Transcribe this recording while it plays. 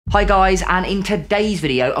Hi guys, and in today's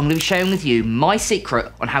video I'm going to be sharing with you my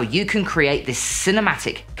secret on how you can create this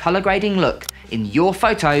cinematic color grading look in your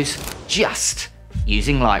photos just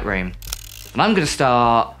using Lightroom. And I'm going to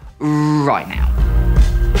start right now.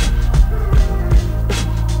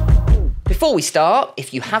 Before we start,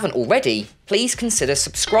 if you haven't already, please consider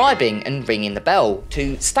subscribing and ringing the bell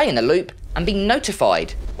to stay in the loop and be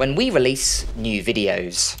notified when we release new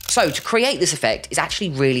videos. So to create this effect is actually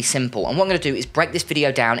really simple, and what I'm going to do is break this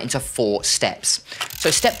video down into 4 steps. So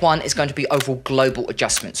step 1 is going to be overall global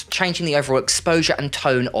adjustments, changing the overall exposure and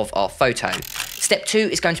tone of our photo. Step 2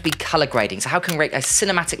 is going to be color grading, so how can we create a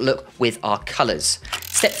cinematic look with our colors.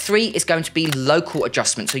 Step 3 is going to be local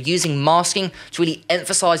adjustment, so using masking to really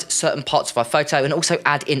emphasize certain parts of our photo and also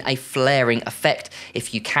add in a flaring effect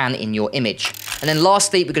if you can in your image. And then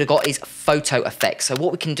lastly, we're going to got is photo effects. So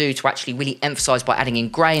what we can do to actually really emphasize by adding in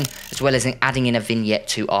grain as well as adding in a vignette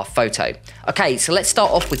to our photo. Okay, so let's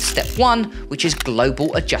start off with step 1, which is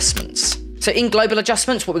global adjustments. So in global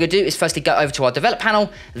adjustments, what we're going to do is firstly go over to our develop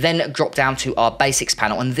panel, then drop down to our basics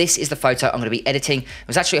panel. And this is the photo I'm going to be editing. It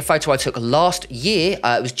was actually a photo I took last year.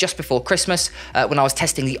 It was just before Christmas when I was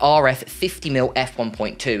testing the RF 50mm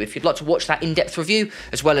f1.2. If you'd like to watch that in-depth review,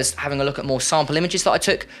 as well as having a look at more sample images that I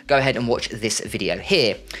took, go ahead and watch this video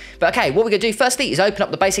here. But okay, what we're going to do firstly is open up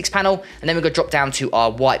the basics panel, and then we're going to drop down to our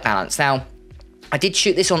white balance. Now, I did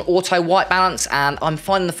shoot this on auto white balance, and I'm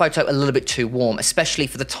finding the photo a little bit too warm, especially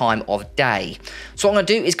for the time of day. So what I'm going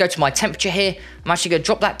to do is go to my temperature here. I'm actually going to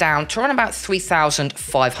drop that down to around about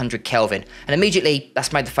 3,500 Kelvin. And immediately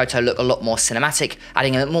that's made the photo look a lot more cinematic,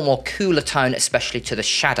 adding a more cooler tone, especially to the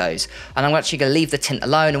shadows. And I'm actually going to leave the tint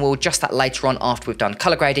alone, and we'll adjust that later on after we've done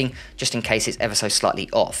color grading, just in case it's ever so slightly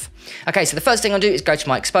off. Okay, so the first thing I'll do is go to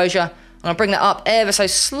my exposure. I'm going to bring that up ever so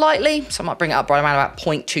slightly, so I might bring it up right around about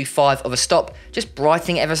 0.25 of a stop, just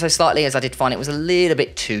brightening it ever so slightly, as I did find it was a little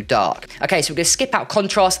bit too dark. Okay, so we're going to skip out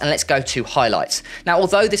contrast and let's go to highlights. Now,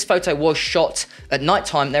 although this photo was shot at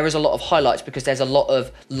nighttime, there is a lot of highlights because there's a lot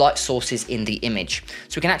of light sources in the image.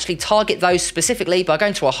 So we can actually target those specifically by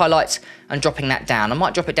going to our highlights and dropping that down. I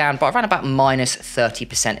might drop it down by around about minus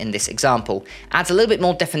 30% in this example. Adds a little bit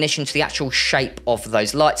more definition to the actual shape of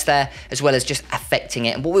those lights there, as well as just affecting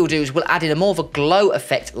it. And what we'll do is we'll add in a more of a glow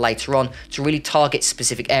effect later on to really target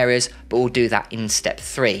specific areas, but we'll do that in step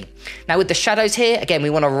 3. Now with the shadows here, again, we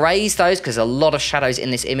want to raise those because there's a lot of shadows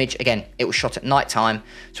in this image. Again, it was shot at night time.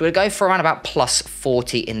 So we'll go for around about plus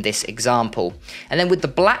 40 in this example. And then with the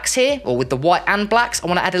blacks here, or with the white and blacks, I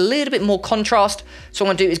want to add a little bit more contrast. So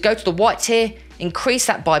what I'm going to do is go to the whites here, increase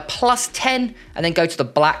that by plus 10, and then go to the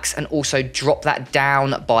blacks and also drop that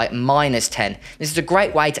down by minus 10. This is a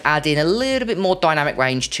great way to add in a little bit more dynamic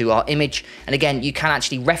range to our image. And again, you can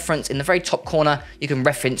actually reference in the very top corner, you can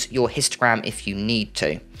reference your histogram if you need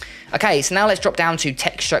to. Okay, so now let's drop down to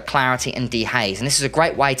texture, clarity, and dehaze. And this is a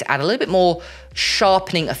great way to add a little bit more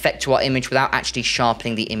sharpening effect to our image without actually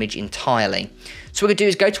sharpening the image entirely. So what we're going to do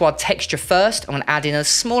is go to our texture first. I'm going to add in a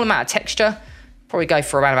small amount of texture. Probably go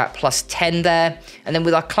for around about plus 10 there. And then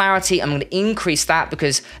with our clarity, I'm going to increase that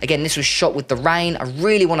because, again, this was shot with the rain. I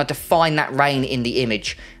really want to define that rain in the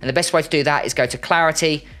image. And the best way to do that is go to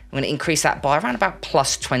clarity. I'm going to increase that by around about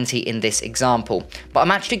plus 20 in this example. But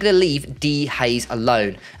I'm actually going to leave dehaze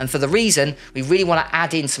alone. And for the reason, we really want to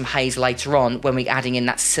add in some haze later on when we're adding in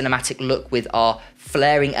that cinematic look with our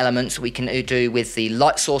flaring elements we can do with the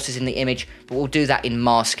light sources in the image, but we'll do that in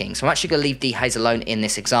masking. So I'm actually going to leave dehaze alone in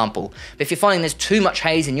this example. But if you're finding there's too much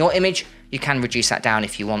haze in your image, you can reduce that down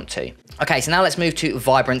if you want to. Okay, so now let's move to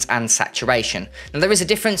vibrance and saturation. Now there is a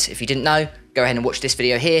difference. If you didn't know, go ahead and watch this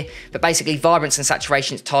video here. But basically, vibrance and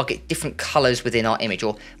saturation target different colors within our image,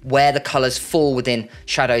 or where the colors fall within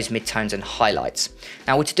shadows, midtones, and highlights.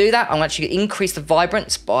 Now to do that, I'm actually going to increase the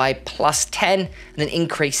vibrance by plus 10, and then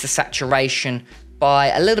increase the saturation by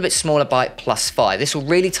a little bit smaller by plus 5. This will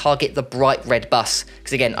really target the bright red bus,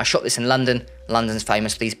 because again, I shot this in London. London's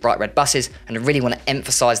famous for these bright red buses, and I really want to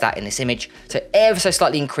emphasize that in this image. So ever so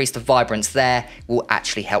slightly increase the vibrance there will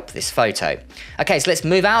actually help this photo. Okay, so let's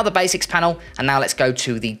move out of the basics panel, and now let's go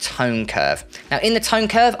to the tone curve. Now in the tone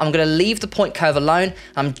curve, I'm going to leave the point curve alone.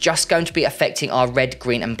 I'm just going to be affecting our red,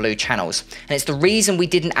 green, and blue channels. And it's the reason we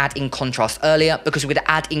didn't add in contrast earlier, because we're going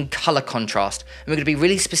to add in color contrast. And we're going to be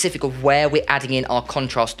really specific of where we're adding in our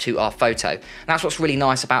contrast to our photo. And that's what's really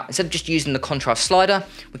nice about, instead of just using the contrast slider,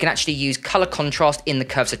 we can actually use color contrast in the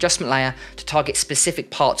curves adjustment layer to target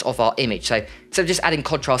specific parts of our image. So instead of just adding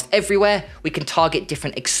contrast everywhere, we can target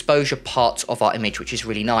different exposure parts of our image, which is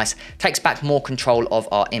really nice. Takes back more control of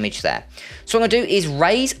our image there. So what I'm going to do is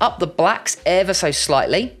raise up the blacks ever so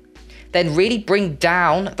slightly. then really bring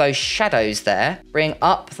down those shadows there. Bring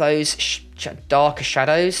up those darker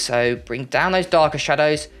shadows. So bring down those darker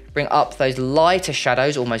shadows, bring up those lighter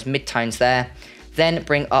shadows, almost mid-tones there. Then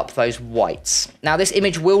bring up those whites. Now this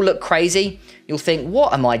image will look crazy. You'll think,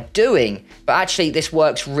 what am I doing? But actually this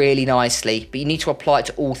works really nicely, but you need to apply it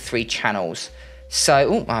to all 3 channels.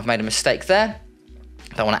 So, I've made a mistake there.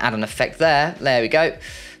 Don't want to add an effect there. There we go.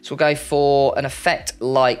 So we'll go for an effect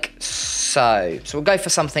like so. So we'll go for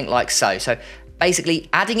something like so. So basically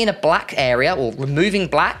adding in a black area or removing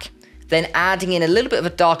black, then adding in a little bit of a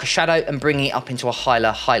darker shadow and bringing it up into a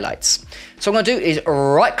higher highlights. So what I'm gonna do is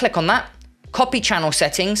right click on that, copy channel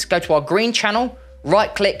settings, go to our green channel,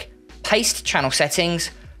 right click, paste channel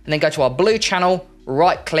settings, and then go to our blue channel,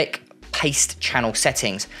 right click, paste channel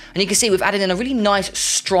settings. And you can see we've added in a really nice,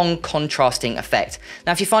 strong contrasting effect.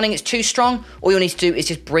 Now, if you're finding it's too strong, all you'll need to do is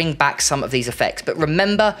just bring back some of these effects. But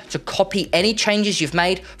remember to copy any changes you've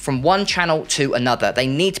made from one channel to another. They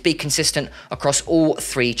need to be consistent across all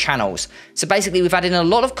 3 channels. So basically, we've added in a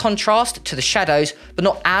lot of contrast to the shadows, but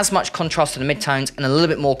not as much contrast to the midtones and a little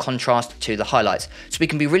bit more contrast to the highlights. So we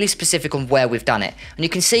can be really specific on where we've done it. And you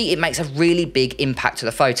can see it makes a really big impact to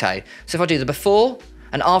the photo. So if I do the before,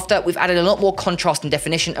 and after, we've added a lot more contrast and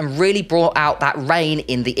definition and really brought out that rain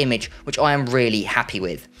in the image, which I am really happy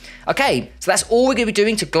with. Okay, so that's all we're going to be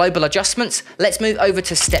doing to global adjustments. Let's move over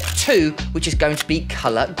to step 2, which is going to be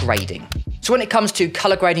color grading. So when it comes to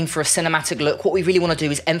color grading for a cinematic look, what we really want to do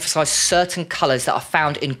is emphasize certain colors that are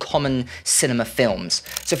found in common cinema films.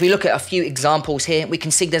 So if we look at a few examples here, we can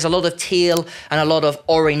see there's a lot of teal and a lot of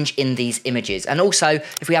orange in these images. And also,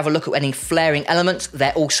 if we have a look at any flaring elements,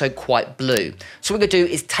 they're also quite blue. So what we're going to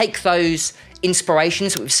do is take those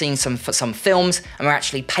inspirations that we've seen for some films and we're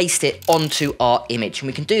actually paste it onto our image. And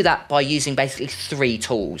we can do that by using basically 3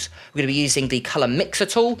 tools. We're going to be using the color mixer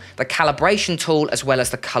tool, the calibration tool, as well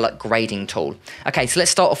as the color grading tool. Okay, so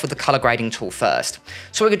let's start off with the color grading tool first.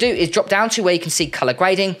 So what we're going to do is drop down to where you can see color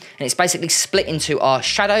grading, and it's basically split into our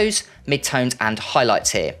shadows, midtones, and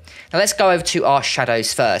highlights here. Now let's go over to our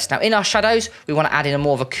shadows first. Now in our shadows, we want to add in a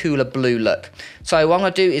more of a cooler blue look. So what I'm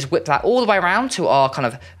going to do is whip that all the way around to our kind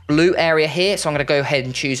of blue area here. So I'm going to go ahead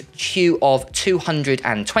and choose hue of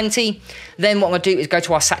 220. Then what I'm going to do is go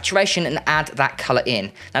to our saturation and add that color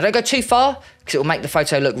in. Now don't go too far because it will make the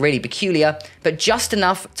photo look really peculiar, but just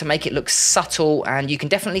enough to make it look subtle, and you can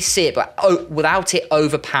definitely see it, but without it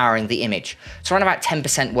overpowering the image. So around about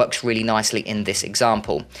 10% works really nicely in this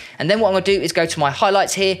example. And then what I'm going to do is go to my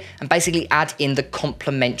highlights here and basically add in the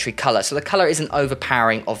complementary color. So the color isn't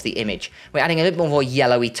overpowering of the image. We're adding a little more of a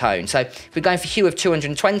yellowy tone. So if we're going for hue of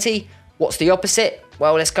 220, what's the opposite?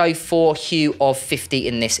 Well, let's go for hue of 50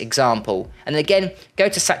 in this example. And then again, go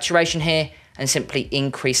to saturation here and simply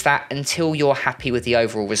increase that until you're happy with the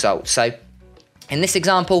overall result. So in this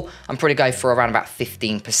example, I'm probably going for around about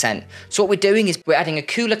 15%. So what we're doing is we're adding a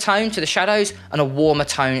cooler tone to the shadows and a warmer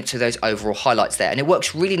tone to those overall highlights there. And it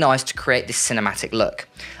works really nice to create this cinematic look.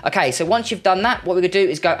 Okay, so once you've done that, what we're gonna do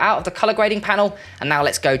is go out of the color grading panel, and now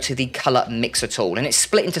let's go to the color mixer tool. And it's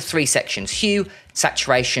split into 3 sections: hue,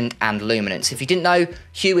 saturation, and luminance. If you didn't know,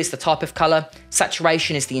 hue is the type of color,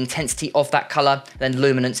 saturation is the intensity of that color, then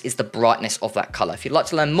luminance is the brightness of that color. If you'd like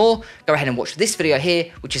to learn more, go ahead and watch this video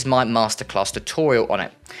here, which is my masterclass tutorial on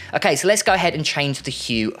it. Okay, so let's go ahead and change the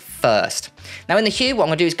hue first. Now in the hue, what I'm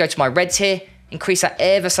gonna do is go to my reds here, increase that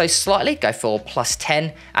ever so slightly, go for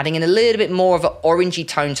 +10, adding in a little bit more of an orangey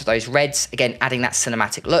tone to those reds, again, adding that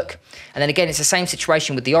cinematic look. And then again, it's the same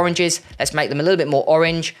situation with the oranges. Let's make them a little bit more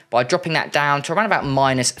orange by dropping that down to around about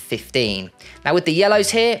 -15. Now with the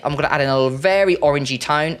yellows here, I'm gonna add in a very orangey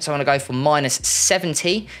tone, so I'm gonna go for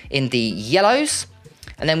 -70 in the yellows.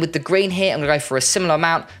 And then with the green here, I'm gonna go for a similar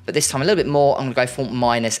amount, but this time a little bit more. I'm gonna go for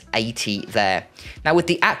 -80 there. Now with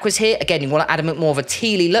the aquas here, again, you wanna add a bit more of a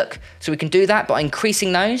tealy look. So we can do that by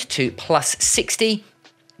increasing those to +60.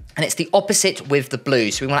 And it's the opposite with the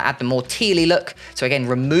blues. So we want to add the more tealy look. So again,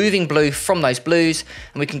 removing blue from those blues,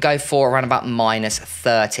 and we can go for around about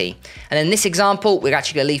 -30. And in this example, we're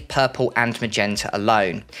actually going to leave purple and magenta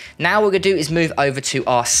alone. Now what we're going to do is move over to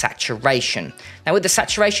our saturation. Now with the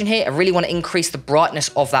saturation here, I really want to increase the brightness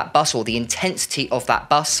of that bus, or the intensity of that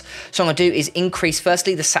bus. So what I'm going to do is increase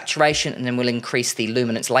firstly the saturation, and then we'll increase the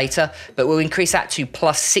luminance later, but we'll increase that to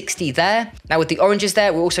 +60 there. Now with the oranges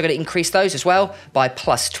there, we're also going to increase those as well by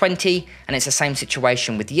 +20, and it's the same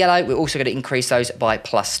situation with yellow. We're also going to increase those by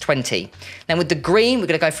 +20. Then with the green, we're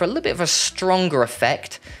going to go for a little bit of a stronger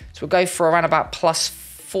effect. So we'll go for around about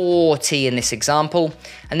 +40 in this example.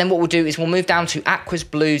 And then what we'll do is we'll move down to aquas,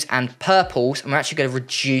 blues, and purples, and we're actually going to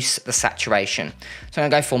reduce the saturation. So I'm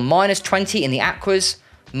going to go for -20 in the aquas,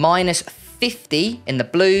 -50 in the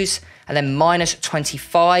blues, and and then minus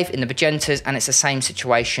 25 in the magentas, and it's the same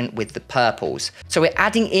situation with the purples. So we're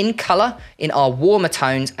adding in color in our warmer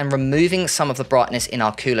tones and removing some of the brightness in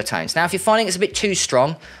our cooler tones. Now, if you're finding it's a bit too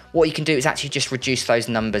strong, what you can do is actually just reduce those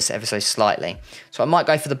numbers ever so slightly. So I might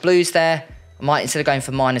go for the blues there. I might, instead of going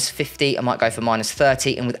for minus 50, I might go for minus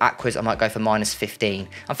 30, and with aquas, I might go for minus 15.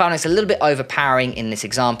 I found it's a little bit overpowering in this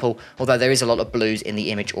example, although there is a lot of blues in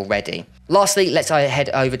the image already. Lastly, let's head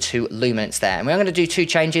over to luminance there, and we're going to do two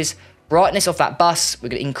changes. Brightness of that bus, we're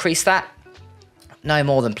going to increase that. No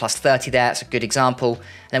more than plus 30 there, that's a good example.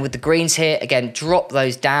 And then with the greens here, again, drop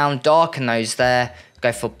those down, darken those there,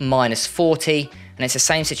 go for minus 40, and it's the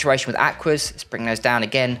same situation with aquas. Let's bring those down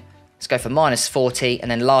again. Let's go for minus 40, and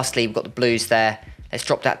then lastly, we've got the blues there. Let's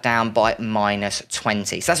drop that down by minus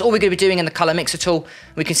 20. So that's all we're going to be doing in the color mixer tool.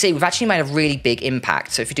 We can see we've actually made a really big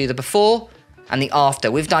impact. So if you do the before and the after,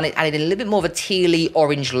 we've done it, added a little bit more of a tealy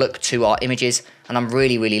orange look to our images, and I'm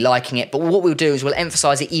really, really liking it. But what we'll do is we'll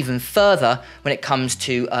emphasize it even further when it comes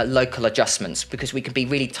to local adjustments, because we can be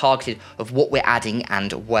really targeted of what we're adding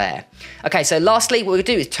and where. Okay, so lastly, what we'll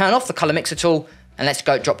do is turn off the color mixer tool, and let's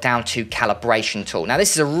go drop down to calibration tool. Now,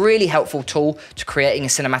 this is a really helpful tool to creating a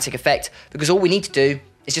cinematic effect, because all we need to do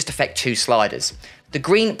is just affect two sliders. The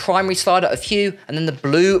green primary slider of hue, and then the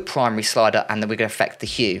blue primary slider, and then we're going to affect the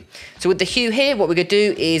hue. So with the hue here, what we're going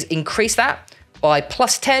to do is increase that by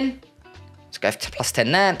plus 10. Let's go to plus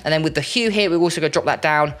 10 there. And then with the hue here, we're also going to drop that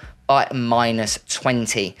down by minus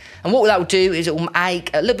 20. And what that will do is it will make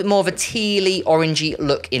a little bit more of a tealy orangey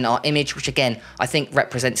look in our image, which again, I think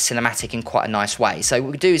represents cinematic in quite a nice way. So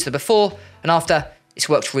what we do is the before and after. This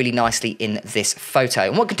works really nicely in this photo.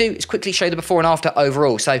 And what we can do is quickly show the before and after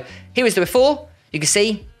overall. So here is the before, you can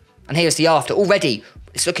see, and here's the after. Already,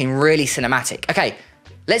 it's looking really cinematic. Okay,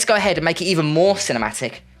 let's go ahead and make it even more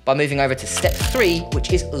cinematic by moving over to step 3,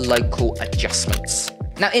 which is local adjustments.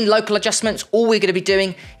 Now, in local adjustments, all we're going to be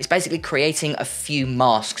doing is basically creating a few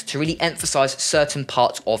masks to really emphasize certain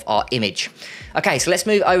parts of our image. Okay, so let's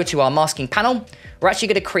move over to our masking panel. We're actually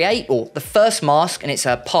going to create, or the first mask, and it's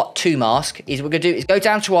a part 2 mask, is what we're going to do is go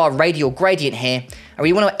down to our radial gradient here, and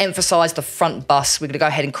we want to emphasize the front bus. We're going to go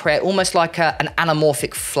ahead and create almost like an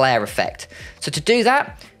anamorphic flare effect. So to do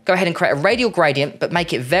that, go ahead and create a radial gradient, but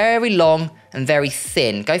make it very long and very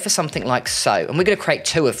thin. Go for something like so. And we're going to create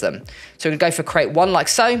 2 of them. So we're going to go for create one like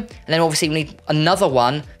so, and then obviously we need another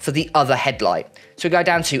one for the other headlight. So we go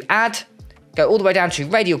down to add, go all the way down to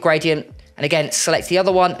radial gradient, and again, select the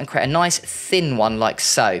other one and create a nice thin one like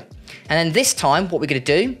so. And then this time, what we're going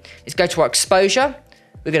to do is go to our exposure.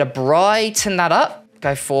 We're going to brighten that up,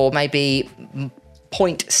 go for maybe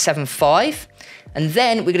 0.75. And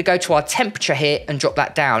then we're going to go to our temperature here and drop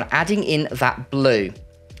that down, adding in that blue.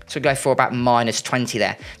 So we go for about minus 20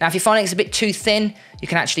 there. Now, if you're finding it's a bit too thin, you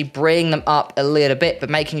can actually bring them up a little bit, but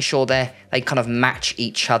making sure they kind of match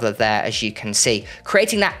each other there, as you can see.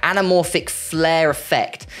 Creating that anamorphic flare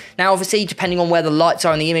effect. Now, obviously, depending on where the lights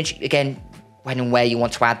are in the image, again, when and where you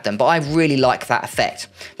want to add them, but I really like that effect.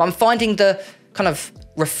 But I'm finding the kind of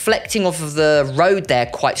reflecting off of the road there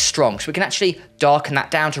quite strong, so we can actually darken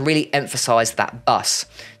that down to really emphasize that bus.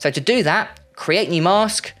 So to do that, create new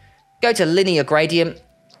mask, go to linear gradient,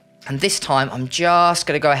 and this time I'm just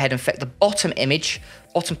going to go ahead and affect the bottom image,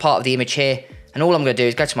 bottom part of the image here, and all I'm going to do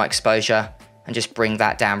is go to my exposure and just bring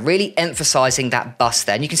that down, really emphasizing that bus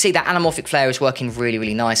there. And you can see that anamorphic flare is working really,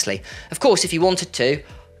 really nicely. Of course, if you wanted to,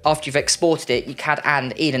 after you've exported it, you can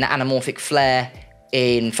add in an anamorphic flare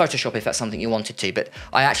in Photoshop if that's something you wanted to, but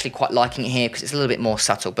I actually quite liking it here because it's a little bit more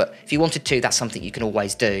subtle, but if you wanted to, that's something you can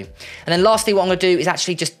always do. And then lastly, what I'm going to do is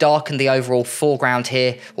actually just darken the overall foreground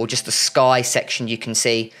here, or just the sky section you can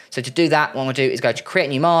see. So to do that, what I'm going to do is go to create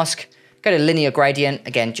new mask, go to linear gradient,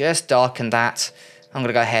 again, just darken that. I'm going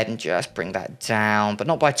to go ahead and just bring that down, but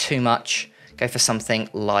not by too much. Go for something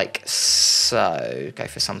like so. Go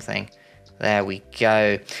for something. There we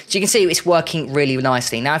go. So you can see it's working really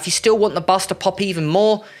nicely. Now, if you still want the bus to pop even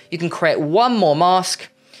more, you can create one more mask.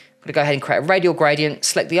 I'm going to go ahead and create a radial gradient,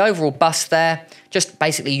 select the overall bus there. Just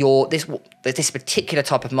basically this particular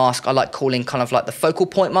type of mask I like calling kind of like the focal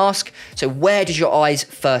point mask. So where does your eyes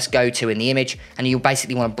first go to in the image? And you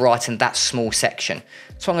basically want to brighten that small section.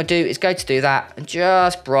 So what I'm going to do is go to do that and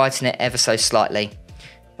just brighten it ever so slightly.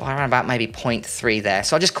 Around about maybe 0.3 there.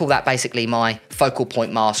 So I just call that basically my focal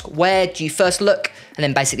point mask. Where do you first look? And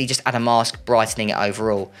then basically just add a mask, brightening it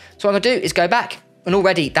overall. So what I'm gonna do is go back, and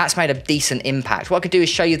already that's made a decent impact. What I could do is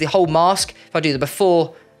show you the whole mask. If I do the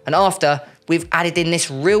before and after, we've added in this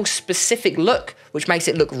real specific look, which makes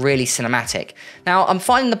it look really cinematic. Now, I'm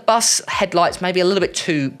finding the bus headlights maybe a little bit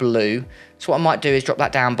too blue. So what I might do is drop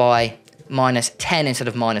that down by minus 10 instead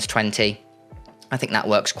of minus 20. I think that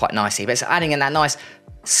works quite nicely, but it's adding in that nice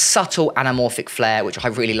subtle anamorphic flare, which I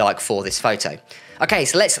really like for this photo. Okay,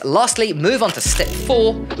 so let's lastly move on to step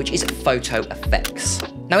 4, which is photo effects.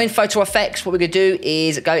 Now in photo effects, what we're gonna do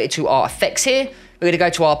is go into our effects here. We're gonna go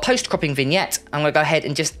to our post-cropping vignette. I'm gonna go ahead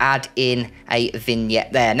and just add in a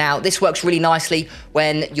vignette there. Now, this works really nicely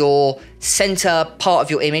when your center part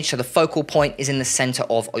of your image, so the focal point is in the center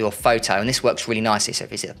of your photo, and this works really nicely. So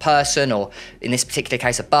if it's a person, or in this particular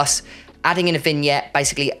case, a bus, adding in a vignette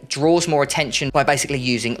basically draws more attention by basically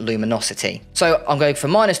using luminosity. So I'm going for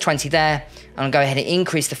 -20 there, and I'll go ahead and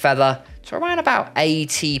increase the feather to around about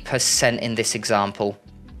 80% in this example.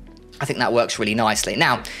 I think that works really nicely.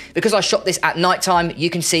 Now, because I shot this at nighttime, you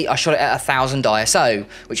can see I shot it at 1000 ISO,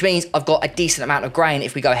 which means I've got a decent amount of grain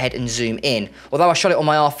if we go ahead and zoom in. Although I shot it on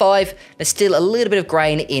my R5, there's still a little bit of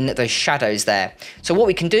grain in those shadows there. So what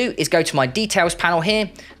we can do is go to my details panel here.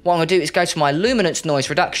 What I'm gonna do is go to my luminance noise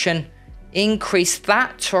reduction, increase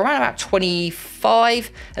that to around about 25,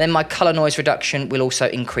 and then my color noise reduction will also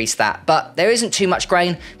increase that. But there isn't too much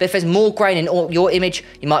grain, but if there's more grain in your image,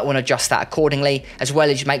 you might want to adjust that accordingly, as well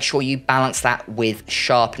as make sure you balance that with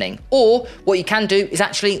sharpening. Or what you can do is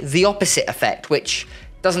actually the opposite effect, which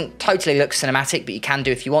doesn't totally look cinematic, but you can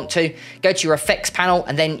do if you want to. Go to your effects panel,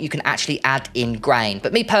 and then you can actually add in grain.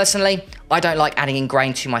 But me personally, I don't like adding in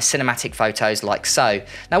grain to my cinematic photos like so.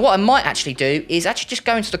 Now what I might actually do is actually just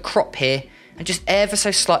go into the crop here and just ever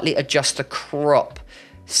so slightly adjust the crop.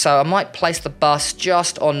 So I might place the bus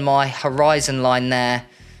just on my horizon line there,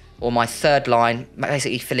 or my third line,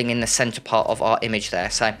 basically filling in the center part of our image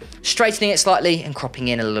there. So straightening it slightly and cropping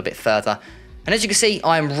in a little bit further. And as you can see,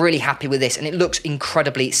 I am really happy with this, and it looks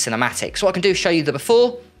incredibly cinematic. So what I can do is show you the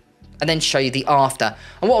before and then show you the after.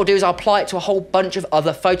 And what I'll do is I'll apply it to a whole bunch of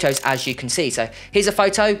other photos, as you can see. So here's a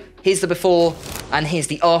photo, here's the before, and here's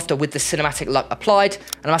the after with the cinematic look applied.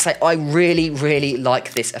 And I must say, I really, really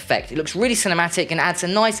like this effect. It looks really cinematic and adds a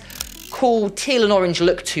nice, cool teal and orange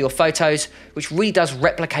look to your photos, which really does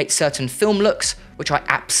replicate certain film looks, which I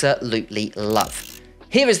absolutely love.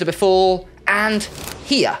 Here is the before, and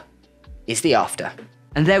here is the after.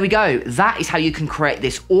 And there we go. That is how you can create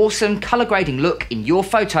this awesome color grading look in your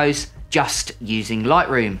photos just using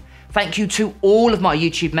Lightroom. Thank you to all of my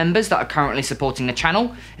YouTube members that are currently supporting the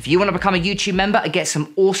channel. If you want to become a YouTube member and get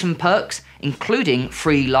some awesome perks, including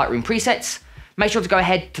free Lightroom presets, make sure to go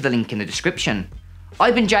ahead to the link in the description.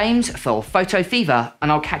 I've been James for Photo Fever,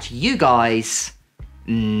 and I'll catch you guys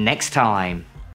next time.